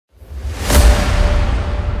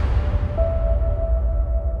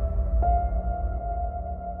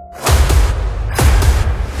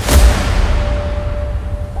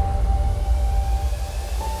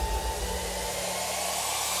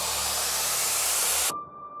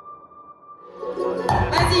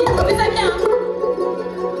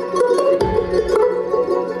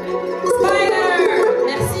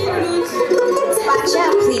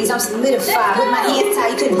please, I'm solidified. With my hands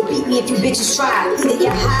tied, you couldn't beat me if you bitches tried. Either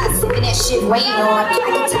you're high, sipping that shit rain on. I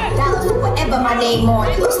get top dollar for whatever my name on.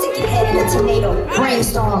 Go stick your head in a tornado,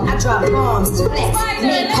 brainstorm. I drop bombs, flex,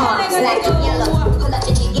 napalm, black and yellow. Pull up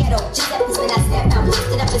in your ghetto, just up when I step out,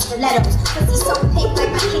 lift it up in stilettos. Pussy so pink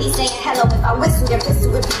like my kitty saying hello. If I whistle, your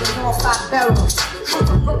pistol would be in all 5 barrels. I'm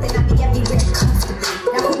from Brooklyn, I be everywhere comfortably.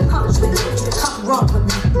 Now who punked you and told you to come wrong with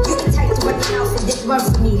me? You can type to run your mouth and didn't run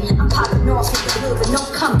for me. I'm popping off in the hood with no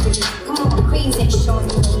company. Come on, Queens ain't showing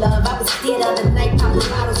you no love. I was there the other night, popping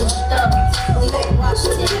bottles with the thug. Oh, you like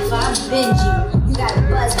Washington, if I'm Benji. You got a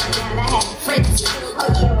buzz right now, and I had a frenzy. Oh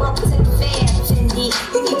yeah, welcome to the fam, Fendi.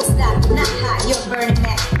 You need to stop, you're not hot, you're burning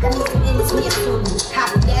that. That means the end is me assuming.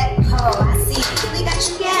 Copy that? Oh, I see. You really got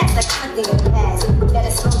your gas like something in the past.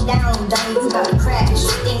 Better slow down, dummy, you about to crash.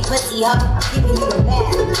 Think pussy up, I'm giving you a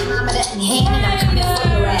bath. Mama that in hand and I'm coming for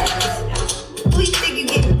your ass. Who you think you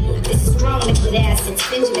get? This strong liquid acid.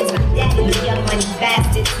 Benjamin's my daddy, you young money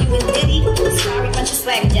bastard. You and Diddy? Sorry, bunch of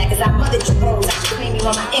swagger jackers. I mothered you hoes. I should claim you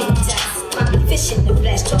on my income tax. I be fishing the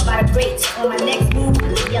flesh, talk about a great. On my next move,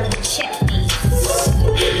 yelling check me.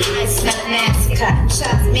 I smell a mask cut.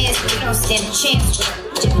 Shots man, so you don't stand a chance with it.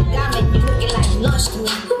 Jeff Diamond, you looking like lunch to me.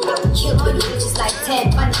 I would kill all you bitches like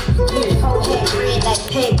Ted Bundy. You whole head red like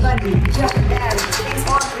Peg Bundy. You're embarrassed. Thanks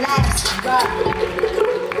for all the laughs.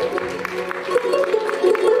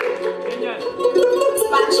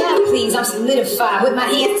 Watch out, please, I'm solidified. With my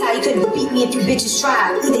hands tied, you couldn't beat me if you bitches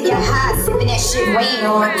tried. Either you're high, sipping that shit rain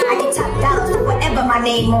on. I get top dollar for whatever my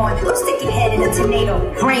name on. Go stick your head in a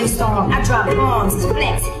tornado, brainstorm. I drop bombs,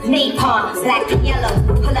 flex, napalm, black and yellow.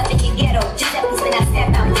 Pull up in your ghetto, just up when I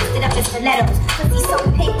step out, lift it up in stilettos. Pussy so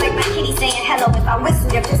pink like my kitty saying hello. If I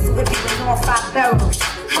whistle, your pistol would be in all 5 barrels.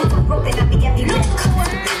 I'm from Brooklyn, I be everywhere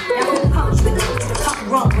comfortably. Now who punked you and told you to come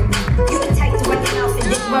wrong with me? You can type to run your mouth and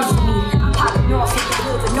didn't run for me. I'm popping off in the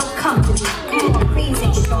hood with no company. Come on, Queens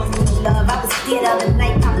ain't showing you no love. I was there the other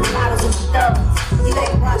night, popping bottles with the thugs. You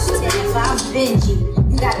like Washington, if I'm Benji.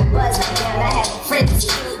 You got a buzz right now, and I had a frenzy.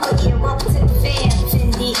 Oh yeah, welcome to the fam,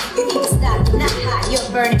 Fendi. You need to stop, you're not hot, you're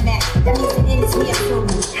burning that. That means the end is me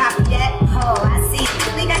assuming. Copy that? Oh, I see. You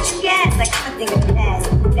really got your gas like something in the past.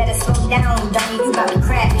 Better slow down, dummy, you about to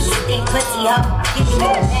crash. Think pussy up, I'm giving you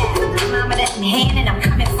a bath. Mama that in hand and I'm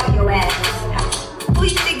coming for your ass. Who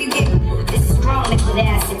you think you get? This strong liquid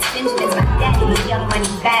acid. Benjamin's my daddy, you young money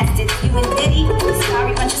bastard. You and Diddy?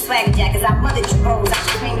 Sorry, bunch of swagger jackers. I mothered you hoes. I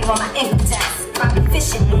should claim you on my income tax. I be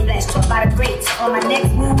fishing the flesh, talk about a great. On my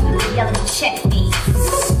next move, yelling check me.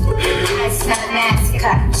 I smell a mask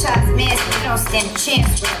cut. Shots man, so you don't stand a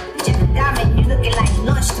chance with it. Jeff Diamond, you looking like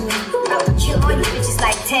lunch to me. I would kill all you bitches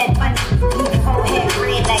like Ted Bundy. You your whole head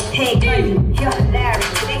red like Peg Bundy. You're hilarious.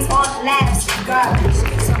 Thanks for all the laughs, garbage.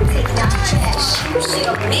 So I'm taking out the trash. Shit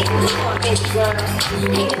on me, come on, baby girl.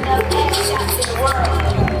 Ain't enough ass shots in the world.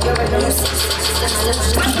 You're a number 6,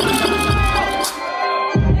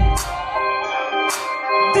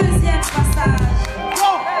 Deuxième passage.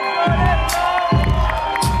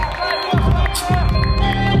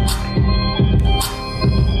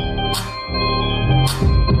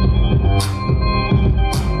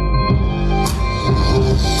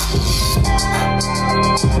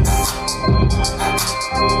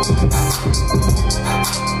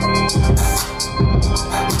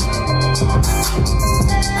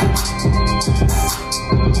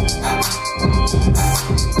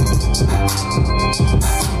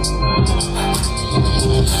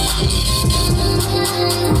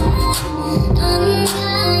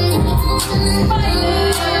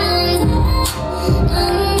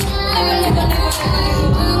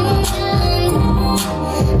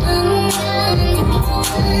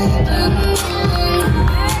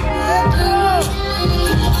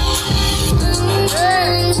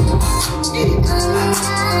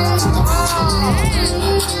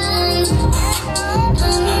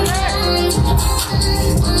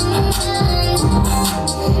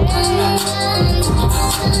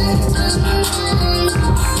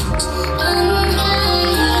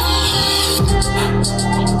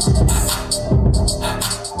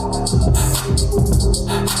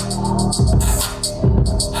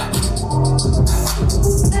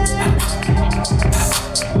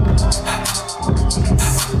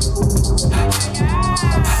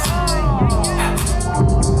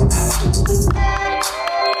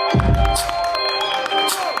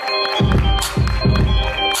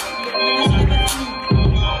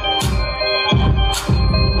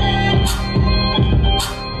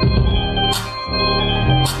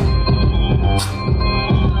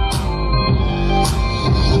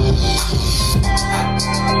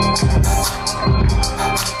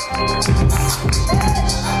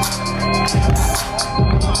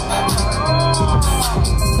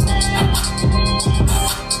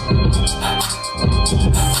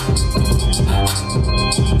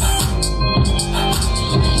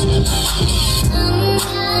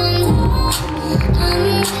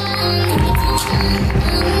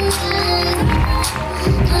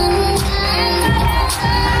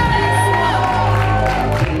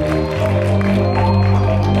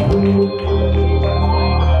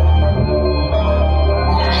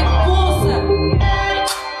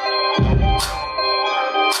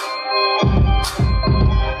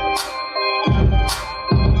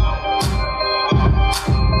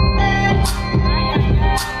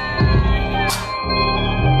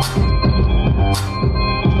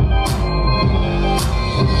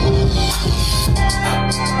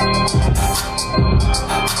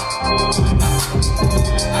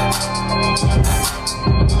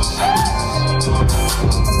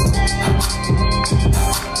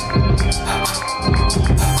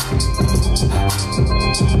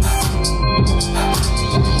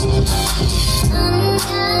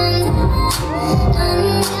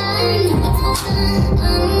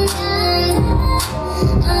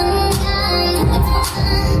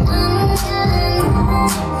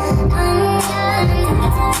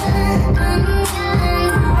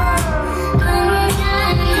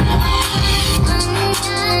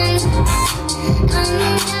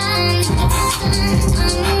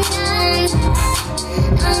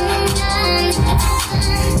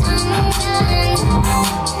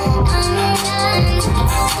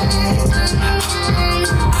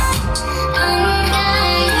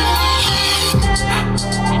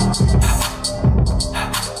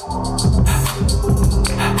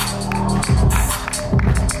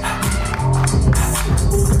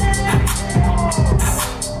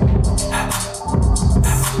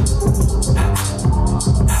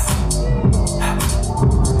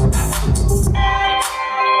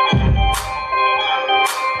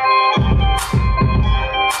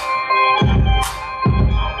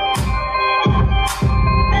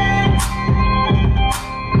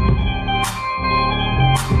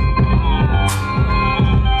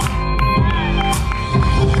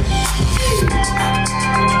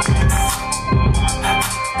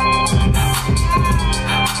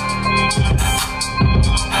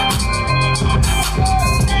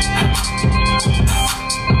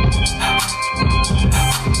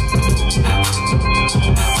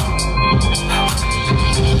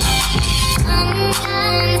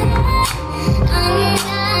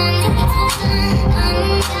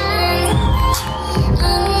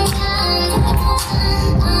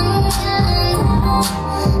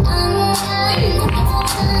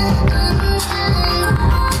 sex drive, baby, put it in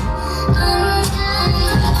reverse. Put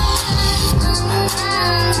it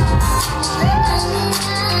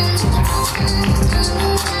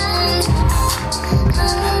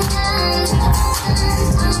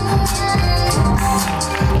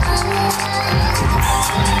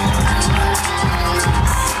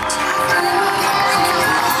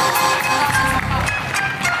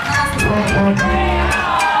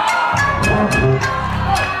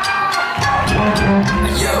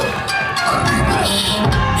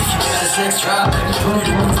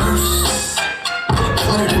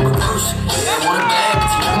in reverse. Yeah, I want it bad, but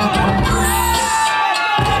you know I want it worse.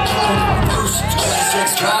 Put it in reverse. You got a sex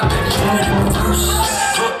drive, baby, put it in reverse.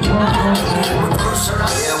 Put it in reverse.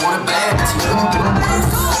 Yeah, I want it bad, but you know I want it worse.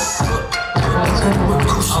 Put it in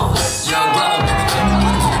reverse. Young brother, baby, take a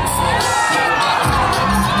look at the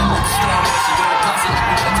phone. Young brother, she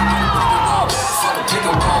got a posse, we got to get it wrong. Fucking pick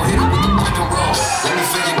and roll, hit it with the pick and roll. Let me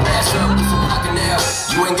figure your ass up, with some knocking out.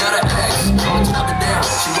 You ain't gotta ask, I'ma chop it down.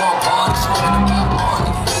 She want party, she want the pop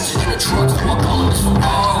party. Engine in the truck, so I call it for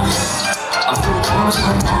Ferrari. I'm full of cars,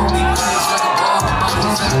 like Tommy. It's like a bar, my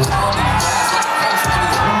body's like a Tommy. Ass like a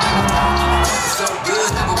horse, it's so good,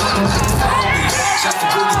 never wanna let it on me. Shot the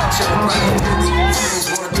booty, check it right on me.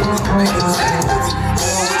 Friends wanna do me, make it take a movie.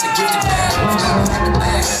 Born with the gifted dad, flowers in the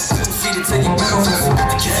bag. Couldn't feed it to your girl, so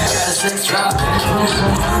with the cat. Got a sex drive, baby, put it in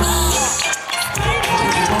reverse.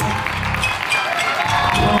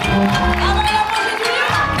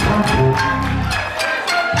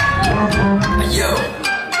 Yo,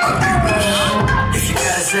 if you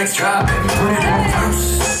got a sex drive, baby, put it in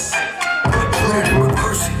reverse. Put it in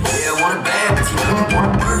reverse. Yeah, I want it bad, but you know I want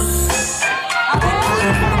it worse. Put it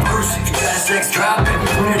in reverse. If you got a sex drive, baby,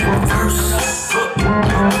 put it in reverse. Put it in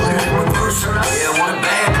reverse. Yeah, I want it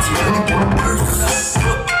bad, but you know I want it worse.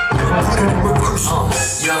 Put it in reverse.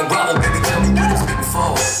 Young brother, baby, tell me what it's been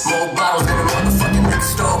for. More bottles than a motherfucking liquor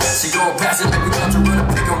store. So you gon' pass it like we got to run a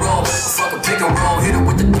pick and roll. Fuck a pick and roll, hit it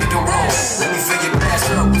with the pick and roll. Let me figure your ass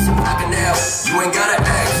up with some knocking out. You ain't gotta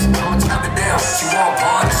ask, I'ma chop it down. She want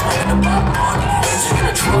party, smoking the pop party. Engine in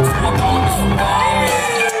the trunk, so I call it for Ferrari.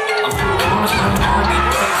 I'm full of cars like Tommy.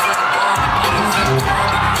 Face like a bar, my body's like a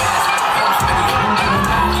Tommy. Ass like a horse, baby, I'm like a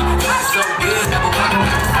donkey. It's so good, never wanna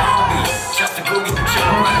let it on me. Shot the boogie, check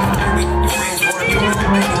it right on me. Your friends wanna do it,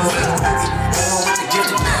 make it take a movie. Born with the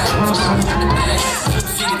gifted dad, so I'm in the bag.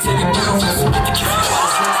 Couldn't feed it to your girl, so get the cat. Got a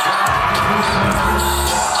sex drive, put it in reverse.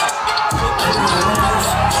 Put it in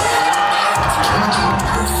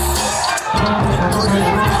reverse. Put it in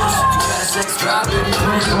reverse. You got a sex drive, baby,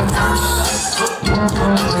 put it in reverse. Put it in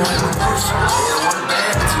reverse. Yeah, I want it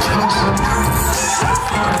bad, but you know I want it worse.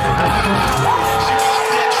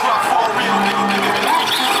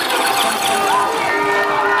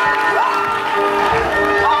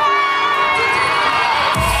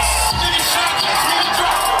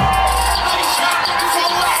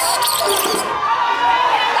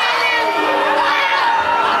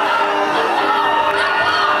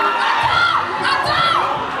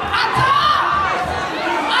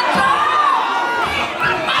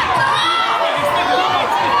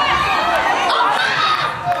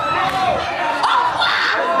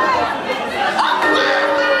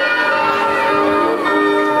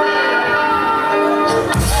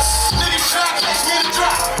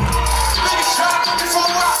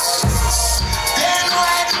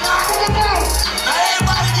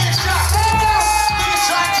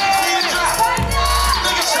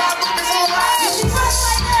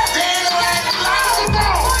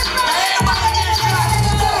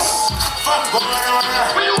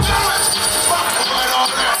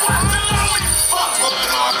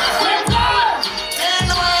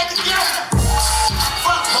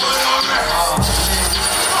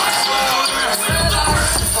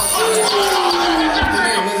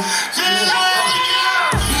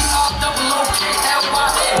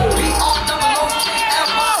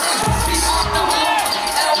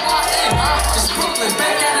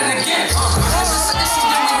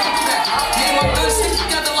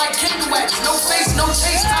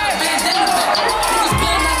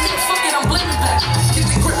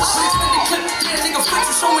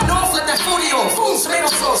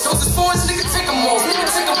 sauce. Those is foreigns, nigga, take them off. Nigga,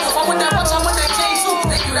 take them off. I want that watch, I want that chain too.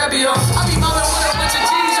 Thank you, that be all. I be mobbing with a bunch of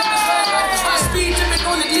G's on this red light. High speed dipping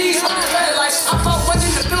on the D's on this red light. I'm out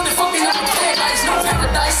running the building, fucking up a paradise. No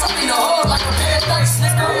paradise, I'm in the hood like a paradise,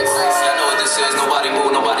 nigga. Y'all know what this is. Nobody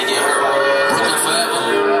move, nobody get hurt. Brooklyn forever.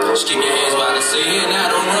 Just keep your hands wide and say it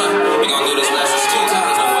now, don't run. We gon' do this last 2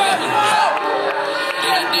 times, no way.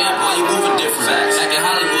 Damn, boy, you moving different. Back in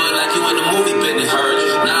Hollywood like you in the movie business. Heard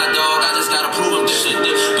you. Nah, dog, I just gotta prove I'm different.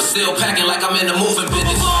 But still packing like I'm in the moving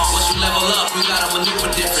business. Once you level up, you gotta maneuver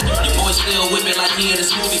different. Your boy still whipping like he in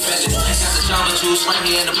his movie business. Got the Jamba Juice right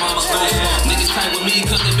here in the mama's loose. Niggas tight with me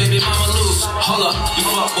cause they baby mama loose. Hold up, you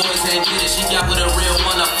fuck boys ain't get it. She got with a real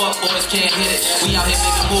one, I fuck boys can't hit it. We out here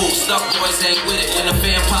making moves, stuck boys ain't with it. When the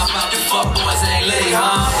fan pop out, you fuck boys ain't litty,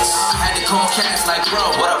 huh? I had to call cats like, bro,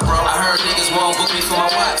 what up, bro? I heard niggas won't book me for my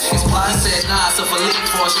watch. Niggas fly, he said, nah, it's a Philippe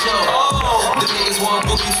for a show. The niggas won't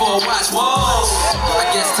book me for a watch, whoa. I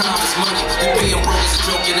guess time is money. You being broke is a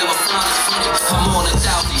joke, you never find it funny. I'm on a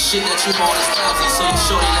doubty, shit that you on is lousy. So you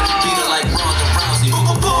shorty let me beat her like Ronda Rousey. Boom,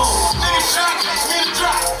 boom, boom. Niggas tryna catch me in the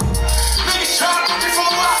drop. Niggas tryna book me for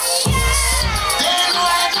a watch. They ain't know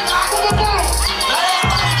I had to knock. Boom, boom, boom. Now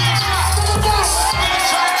everybody get shot. Boom, boom, boom. Niggas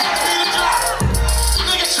tryna catch me in the drop.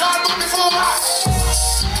 Niggas tryna book me for a watch.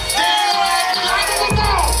 They ain't know I had to knock. Boom, boom,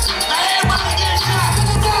 boom. Now everybody get shot. Boom,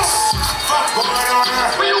 boom, boom. Fuck going on there.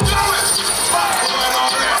 Where you going? Fuck going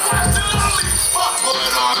on there. Fuck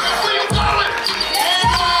going on there. Where you going? They ain't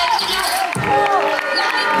know I had to get it.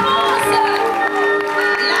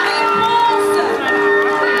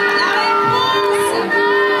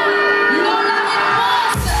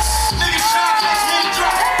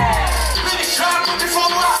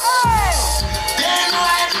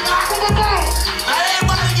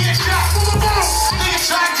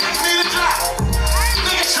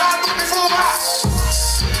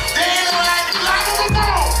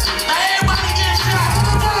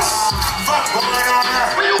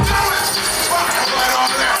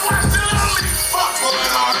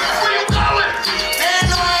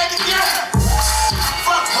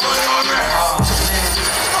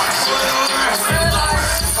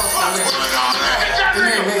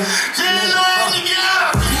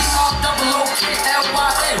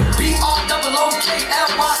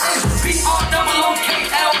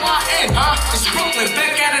 It's Brooklyn,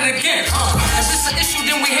 back at it again. If it's an issue,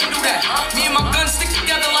 then we handle that. Me and my guns stick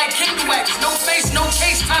together like Kindle wax. No face, no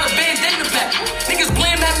case, tie the bandana back. Niggas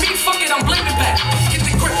blame at me, fuck it, I'm blaming back. Get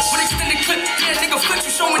the grip, with extended clip. Yeah, nigga, flip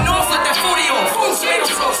you showing off like that 40 off.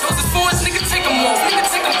 Tomato sauce, those is foreigns, nigga, take them off. Nigga,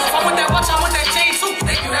 take them off. I want that watch, I want that chain too.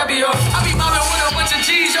 Thank you, that be all. I be mobbing with a bunch of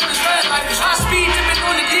G's up this red light. High speed dipping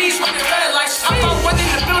on the D's with the red lights. I'm out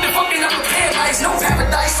running the building, fucking up a paradise. No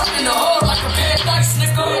paradise, I'm in the hood like a paradise, nigga.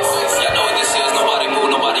 Y'all know what this is. Nobody move,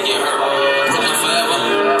 nobody get hurt. Brooklyn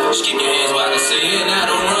forever. Just keep your hands wide and say it now,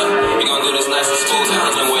 don't run. We gon' do this nice as 2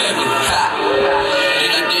 times and whatever. Ha!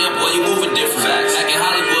 They like, damn, boy, you moving different. Back in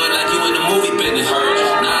Hollywood like you in the movie business. Heard you.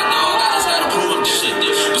 Nah, dog, I just gotta prove I'm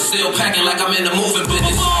different. But still packing like I'm in the moving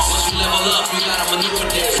business. Once you level up, you gotta maneuver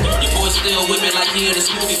different. Your boy still whipping like he in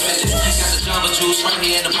his movie business. Got the Jamba Juice right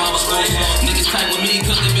here in the mama's loose. Niggas tight with me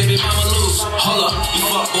cause they baby mama loose. Hold up, you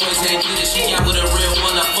fuck boys ain't get it. She got with a real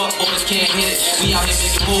one, I fuck boys can't hit it. We out here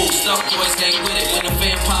making moves, stuck boys ain't with it. When the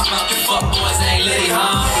fan pop out, you fuck boys ain't litty,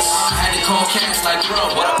 huh? I had to call cats like, bro,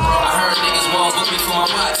 what up, bro? I heard niggas won't book me for my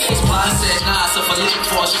watch. Niggas fly, he said, nah, it's a Philippe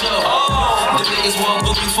for a show. The niggas won't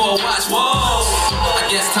book me for a watch, whoa. I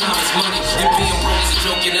guess time is money. You being broke is a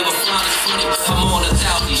joke, you never find it funny. I'm on a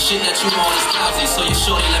doubty, shit that you on is lousy. So you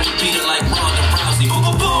shorty let me beat her like Ronda Rousey. Boom,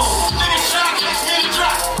 boom, boom. Niggas tryna catch me in the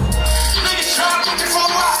drop. Niggas tryna book me for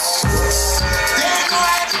a watch. They ain't know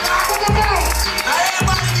I had to knock. Boom, boom, boom. Now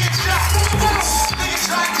everybody get shot. Boom, boom, boom. Niggas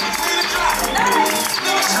tryna catch me in the drop.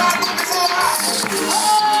 Niggas tryna book me for a watch.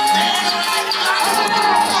 They ain't know I had to knock. Boom, boom,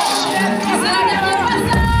 boom.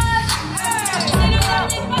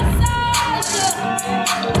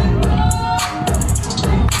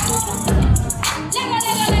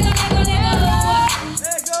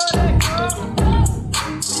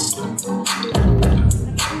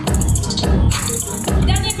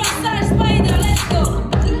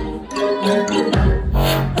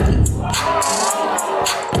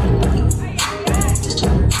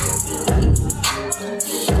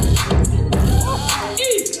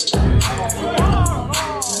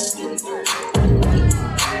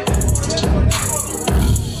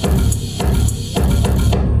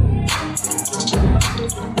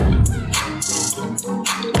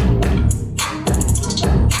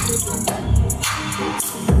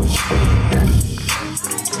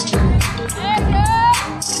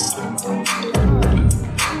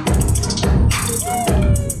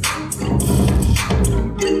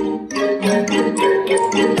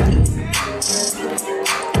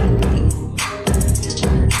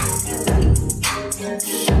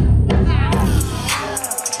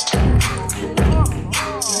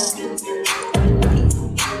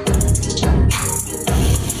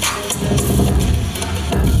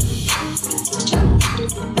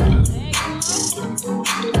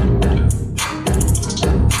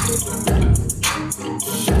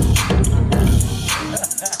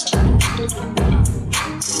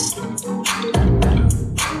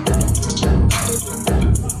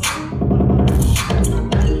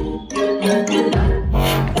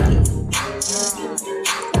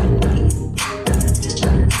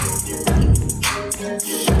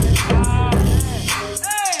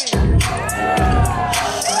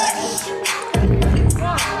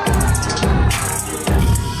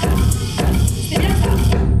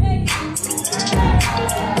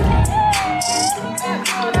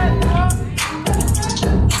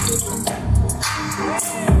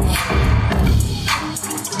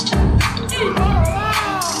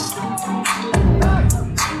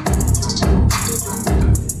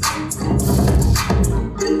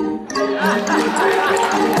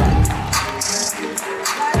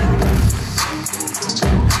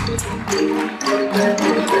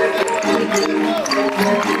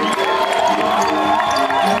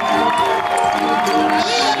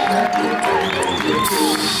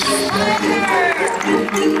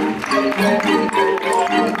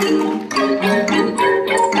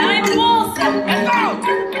 La réponse.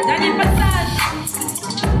 Dernier passage.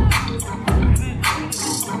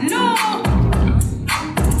 L'eau.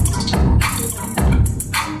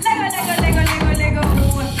 Lego, Lego, Lego, Lego, Lego.